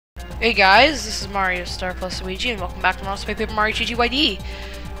Hey guys, this is Mariostarplusluigi, and welcome back to Let's Play Paper Mario GGYD.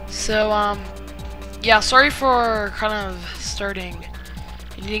 So, yeah, sorry for kind of starting.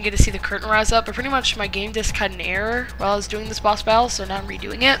 You didn't get to see the curtain rise up, but pretty much my game disc had an error while I was doing this boss battle, so now I'm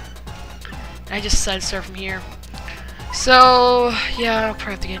redoing it. And I just decided to start from here. So, yeah, I'll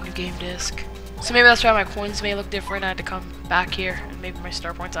probably have to get a new game disc. So maybe that's why my coins may look different. I had to come back here, and maybe my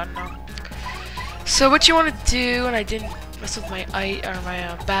star points, I don't know. So what you want to do, and I didn't mess with my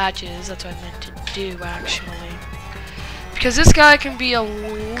badges, that's what I meant to do actually. Because this guy can be a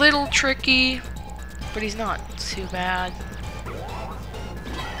little tricky, but he's not too bad.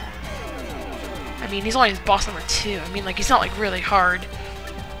 I mean, he's only boss number 2. I mean, like, he's not like really hard.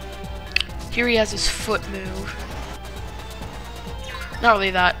 Here he has his foot move. Not really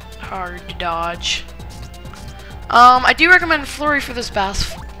that hard to dodge. I do recommend Flurry for this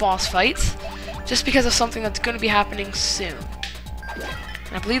boss fight, just because of something that's going to be happening soon.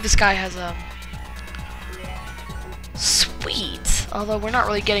 And I believe this guy has a sweet, although we're not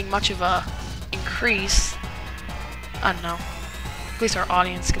really getting much of a increase. I don't know. At least our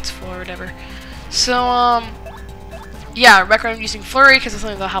audience gets full or whatever. So, yeah, I recommend using Flurry because it's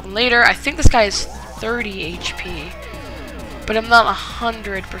something that'll happen later. I think this guy is 30 HP, but I'm not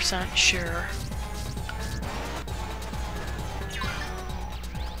 100% sure.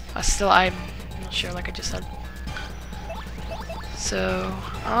 I'm not sure, like I just said. So,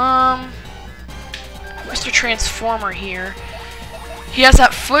 Mr. Transformer here. He has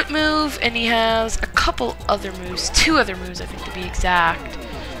that foot move, and he has a couple other moves. 2 other moves, I think, to be exact.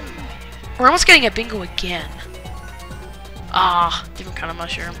 We're almost getting a bingo again. Ah, different kind of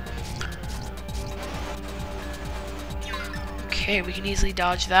mushroom. Okay, we can easily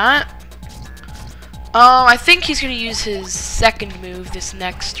dodge that. I think he's going to use his second move this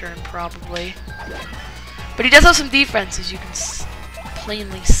next turn, probably. But he does have some defense, as you can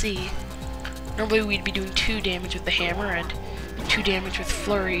plainly see. Normally we'd be doing 2 damage with the hammer and 2 damage with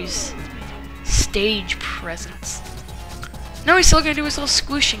Flurry's stage presence. No, he's still going to do his little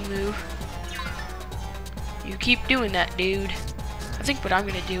squishing move. You keep doing that, dude. I think what I'm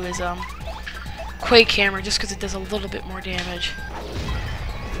going to do is Quake Hammer, just because it does a little bit more damage.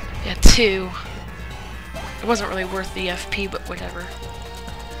 Yeah, 2. It wasn't really worth the FP, but whatever.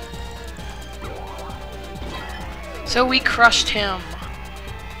 So we crushed him.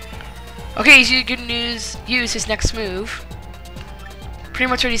 Okay, he's going to use his next move. Pretty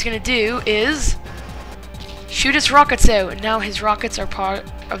much what he's going to do is shoot his rockets out, and now his rockets are part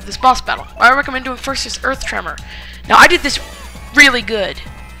of this boss battle. What I recommend doing first is Earth Tremor. Now, I did this really good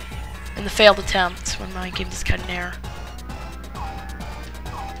in the failed attempt when my game just cut an error.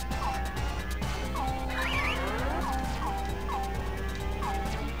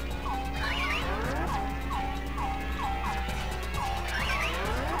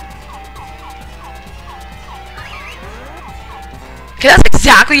 Okay, that's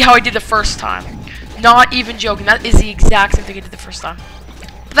exactly how I did the first time. Not even joking. That is the exact same thing I did the first time.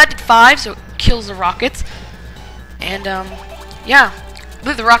 But that did 5, so it kills the rockets. And, yeah. I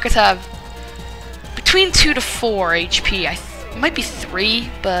believe the rockets have between 2 to 4 HP. It might be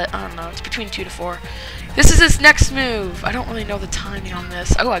 3, but I don't know. It's between 2 to 4. This is his next move. I don't really know the timing on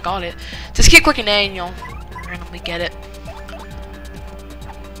this. Oh, I got it. Just keep clicking A and you'll randomly get it.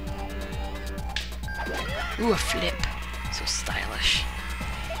 Ooh, a flip. So stylish.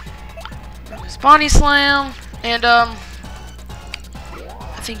 His body slam, and I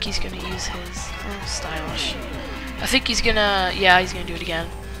think he's gonna use his stylish. I think he's gonna, yeah, he's gonna do it again.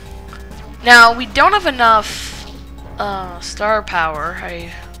 Now we don't have enough star power,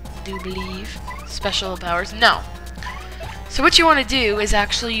 I do believe. Special powers, no. So what you want to do is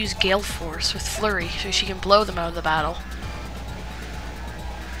actually use Gale Force with Flurry, so she can blow them out of the battle.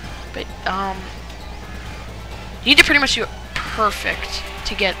 But you need to pretty much do it perfect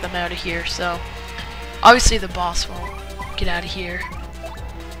to get them out of here, so obviously the boss won't get out of here.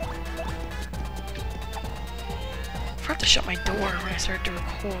 I have to shut my door when I start to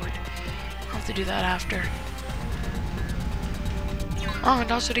record. I'll have to do that after. Oh, I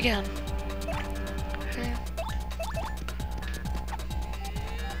dodged it again. Okay.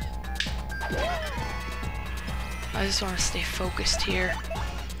 I just want to stay focused here.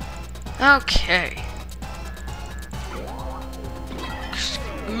 Okay.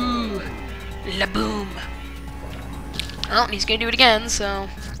 Ooh, la boom. Oh, and he's gonna do it again, so.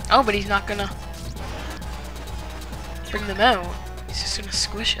 Oh, but he's not gonna bring them out. He's just gonna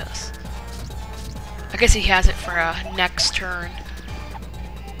squish us. I guess he has it for next turn.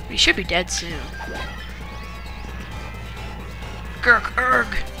 But he should be dead soon. Gurk, erg.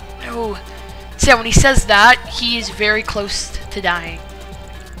 No. So when he says that, he is very close to dying.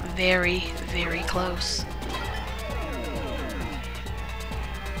 very, very close.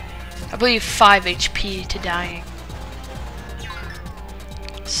 I believe 5 HP to dying.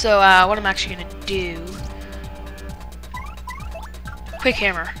 So, what I'm actually gonna do... Quick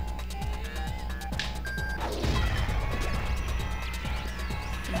hammer.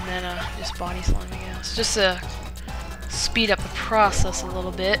 And then, just body slam, I guess. Just to speed up the process a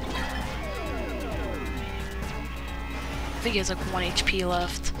little bit. I think he has like 1 HP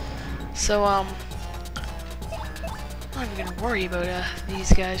left. So, I'm not even gonna worry about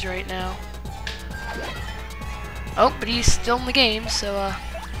these guys right now. Oh, but he's still in the game, so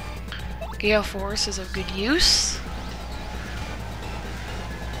Gale Force is of good use.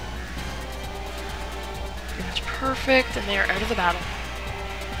 Pretty much perfect, and they are out of the battle.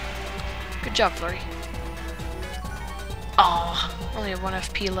 Good job, Flurry. Aw, only have 1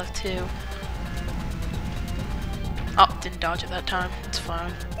 FP left too. Oh, didn't dodge it that time. It's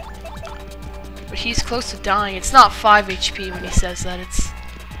fine. But he's close to dying. It's not 5 HP when he says that. It's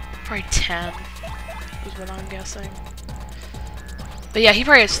probably 10. Is what I'm guessing. But yeah, he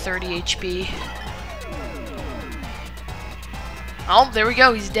probably has 30 HP. Oh, there we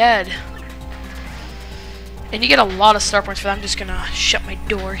go. He's dead. And you get a lot of star points for that. I'm just gonna shut my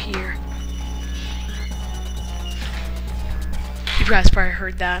door here. You guys probably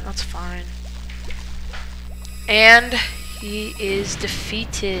heard that. That's fine. And he is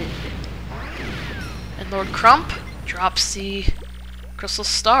defeated. And Lord Crump drops the Crystal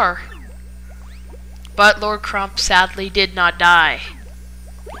Star. But Lord Crump sadly did not die.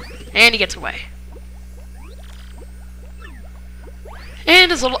 And he gets away.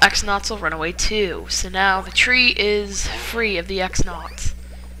 And his little X-Naughts will run away too. So now the tree is free of the X-Naughts.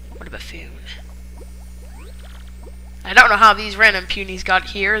 What a buffoon. I don't know how these random punies got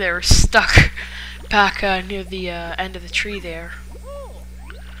here. They were stuck back near the end of the tree there.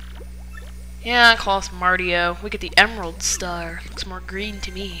 Yeah, call us Mardio. We get the Emerald Star. Looks more green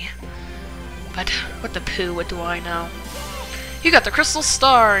to me. But what the poo, what do I know? You got the Crystal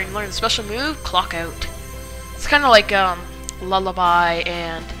Star and you learn the special move, Clock Out. It's kind of like Lullaby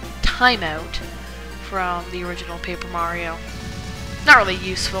and Timeout from the original Paper Mario. Not really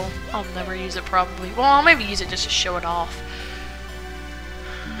useful. I'll never use it probably. Well, I'll maybe use it just to show it off.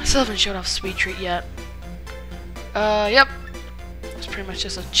 I still haven't showed off Sweet Treat yet. Yep. It's pretty much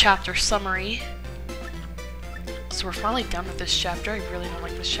just a chapter summary. So we're finally done with this chapter. I really don't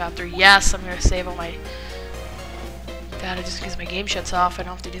like this chapter. Yes, I'm gonna save all my data just because my game shuts off. I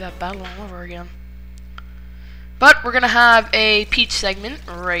don't have to do that battle all over again. But we're gonna have a Peach segment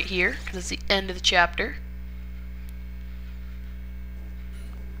right here because it's the end of the chapter.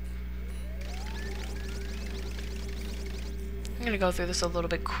 I'm gonna go through this a little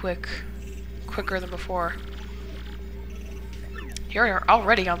bit quicker than before. Here we are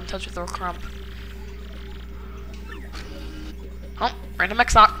already on touch with Lord Crump. Oh, random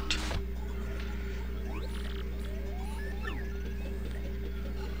X-Naught.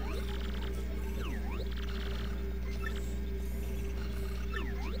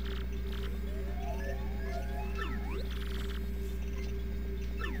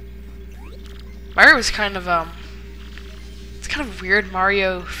 Mario was kind of it's kind of weird,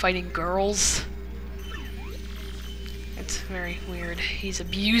 Mario fighting girls. It's very weird. He's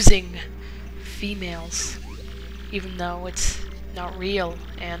abusing females, even though it's not real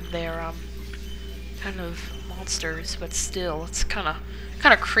and they're kind of monsters, but still, it's kind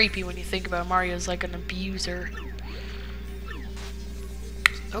of creepy when you think about it. Mario's like an abuser.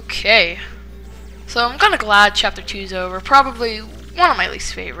 Okay, so I'm kind of glad Chapter 2's over. Probably one of my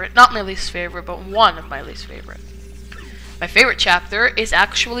least favorite. Not my least favorite, but one of my least favorite. My favorite chapter is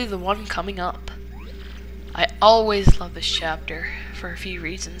actually the one coming up. I always love this chapter for a few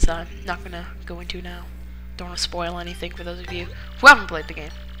reasons I'm not going to go into now. Don't want to spoil anything for those of you who haven't played the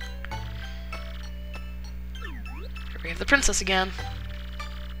game. Here we have the princess again.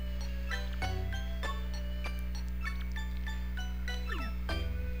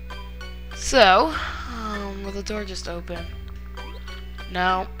 So, will the door just open?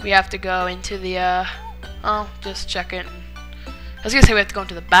 No, we have to go into the, oh, just check it. I was gonna say we have to go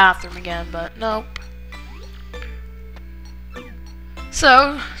into the bathroom again, but nope.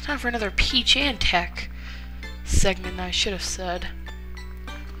 So, time for another Peach and Tech segment, I should have said.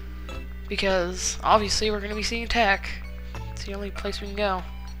 Because, obviously, we're gonna be seeing Tech. It's the only place we can go.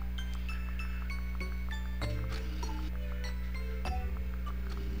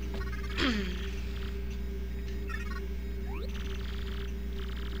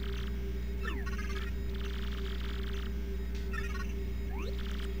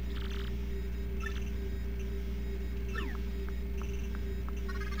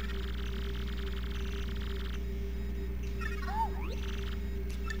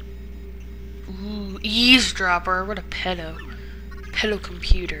 eavesdropper. What a pedo. Pedo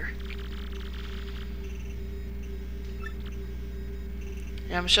computer.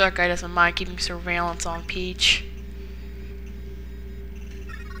 Yeah, I'm sure that guy doesn't mind keeping surveillance on Peach.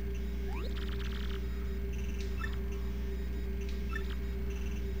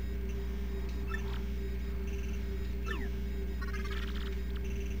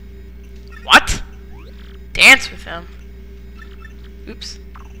 What? Dance with him? Oops.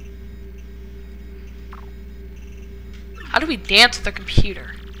 How do we dance with a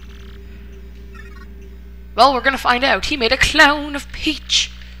computer? Well, we're gonna find out. He made a clone of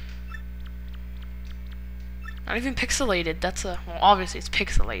Peach. Not even pixelated. That's a... Well, obviously it's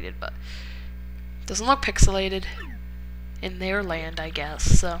pixelated, but... It doesn't look pixelated in their land, I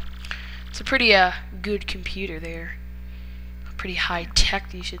guess. So, it's a pretty, good computer there. Pretty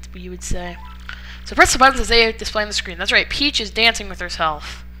high-tech, you would say. So press the buttons as they display on the screen. That's right, Peach is dancing with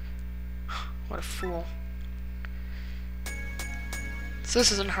herself. What a fool. So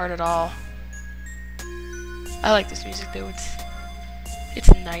this isn't hard at all. I like this music though,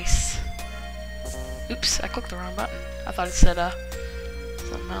 it's nice. Oops, I clicked the wrong button. I thought it said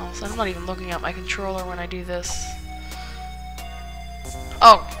something else. I'm not even looking at my controller when I do this.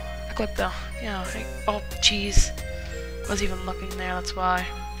 Oh, I clicked the, yeah, oh jeez. I was even looking there, that's why.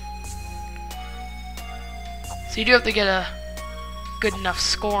 So you do have to get a good enough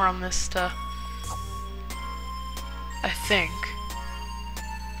score on this to, I think.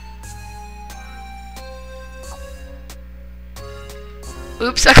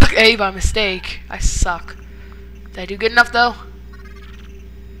 Oops, I clicked A by mistake. I suck. Did I do good enough though?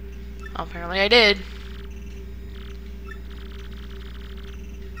 Well, apparently I did.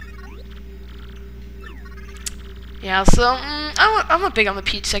 Yeah, so I'm not big on the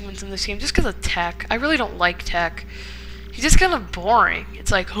Peach segments in this game just because of tech. I really don't like tech. He's just kind of boring. It's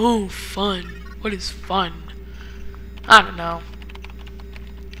like, oh, fun. What is fun? I don't know.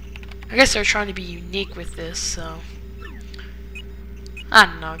 I guess they're trying to be unique with this, so... I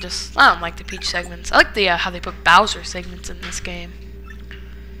don't know, I don't like the Peach segments. I like the, how they put Bowser segments in this game.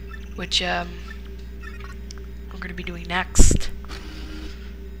 Which, I'm gonna be doing next.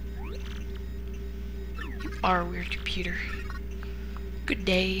 You are a weird computer. Good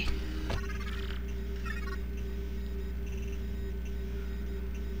day.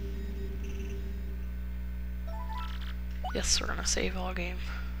 Yes, we're gonna save all game.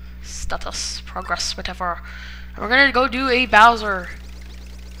 Status, progress, whatever. And we're gonna go do a Bowser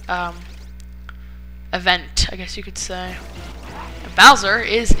event, I guess you could say. And Bowser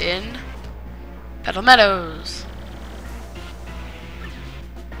is in Petal Meadows.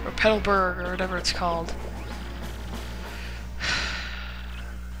 Or Petalburg, or whatever it's called.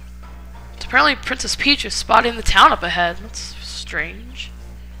 So apparently Princess Peach is spotted in the town up ahead. That's strange.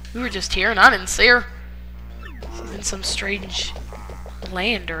 We were just here and I didn't see her. She's in some strange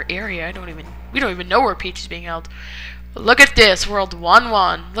land or area. We don't even know where Peach is being held. But look at this, World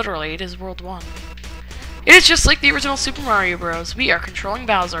 1-1. Literally, it is World 1. It is just like the original Super Mario Bros. We are controlling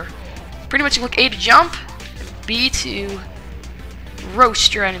Bowser. Pretty much click A to jump, and B to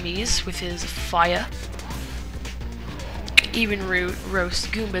roast your enemies with his fire. Even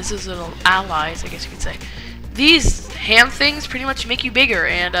roast Goombas as little allies, I guess you could say. These ham things pretty much make you bigger,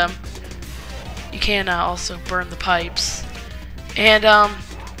 and you can also burn the pipes. And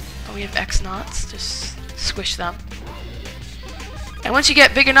we have X-Knots, just squish them. And once you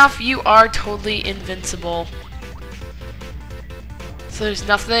get big enough, you are totally invincible. So there's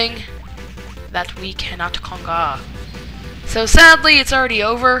nothing that we cannot conquer. So sadly, it's already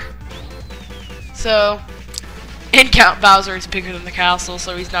over. So, and Count Bowser is bigger than the castle,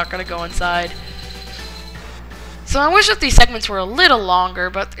 so he's not going to go inside. So I wish that these segments were a little longer,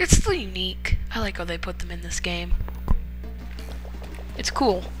 but it's still unique. I like how they put them in this game. It's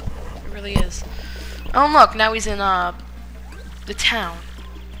cool. It really is. Oh, and look, now he's in, the town.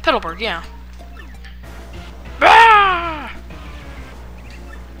 Petalburg, yeah. Ah!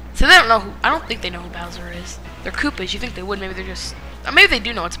 So they don't know who... I don't think they know who Bowser is. They're Koopas. You think they would. Maybe they're just... maybe they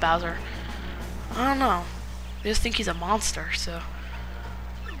do know it's Bowser. I don't know. They just think he's a monster, so...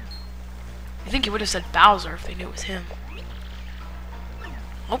 I think he would have said Bowser if they knew it was him.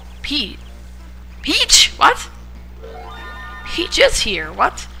 Oh, Pete. Peach? What? Peach is here.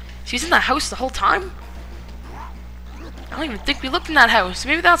 What? She was in that house the whole time? I don't even think we looked in that house.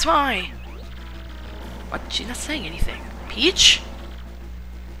 Maybe that's why. What? She's not saying anything. Peach?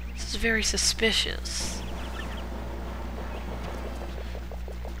 This is very suspicious.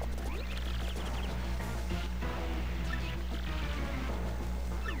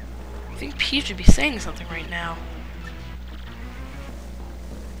 I think Peach would be saying something right now.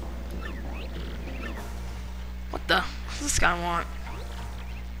 does this guy want?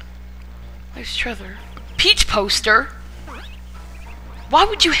 Nice Trevor. Peach poster? Why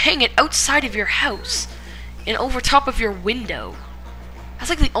would you hang it outside of your house and over top of your window? That's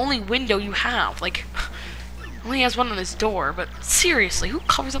like the only window you have. Like, only has one on his door, but seriously, who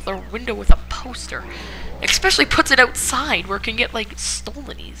covers up their window with a poster? Especially puts it outside where it can get, like,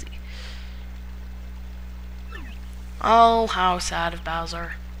 stolen easy. Oh, how sad of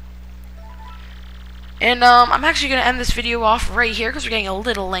Bowser. And, I'm actually going to end this video off right here because we're getting a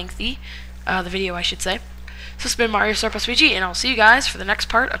little lengthy. The video, I should say. So this has been Mariostarplusluigi, and I'll see you guys for the next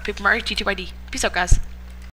part of Paper Mario T2ID. Peace out, guys.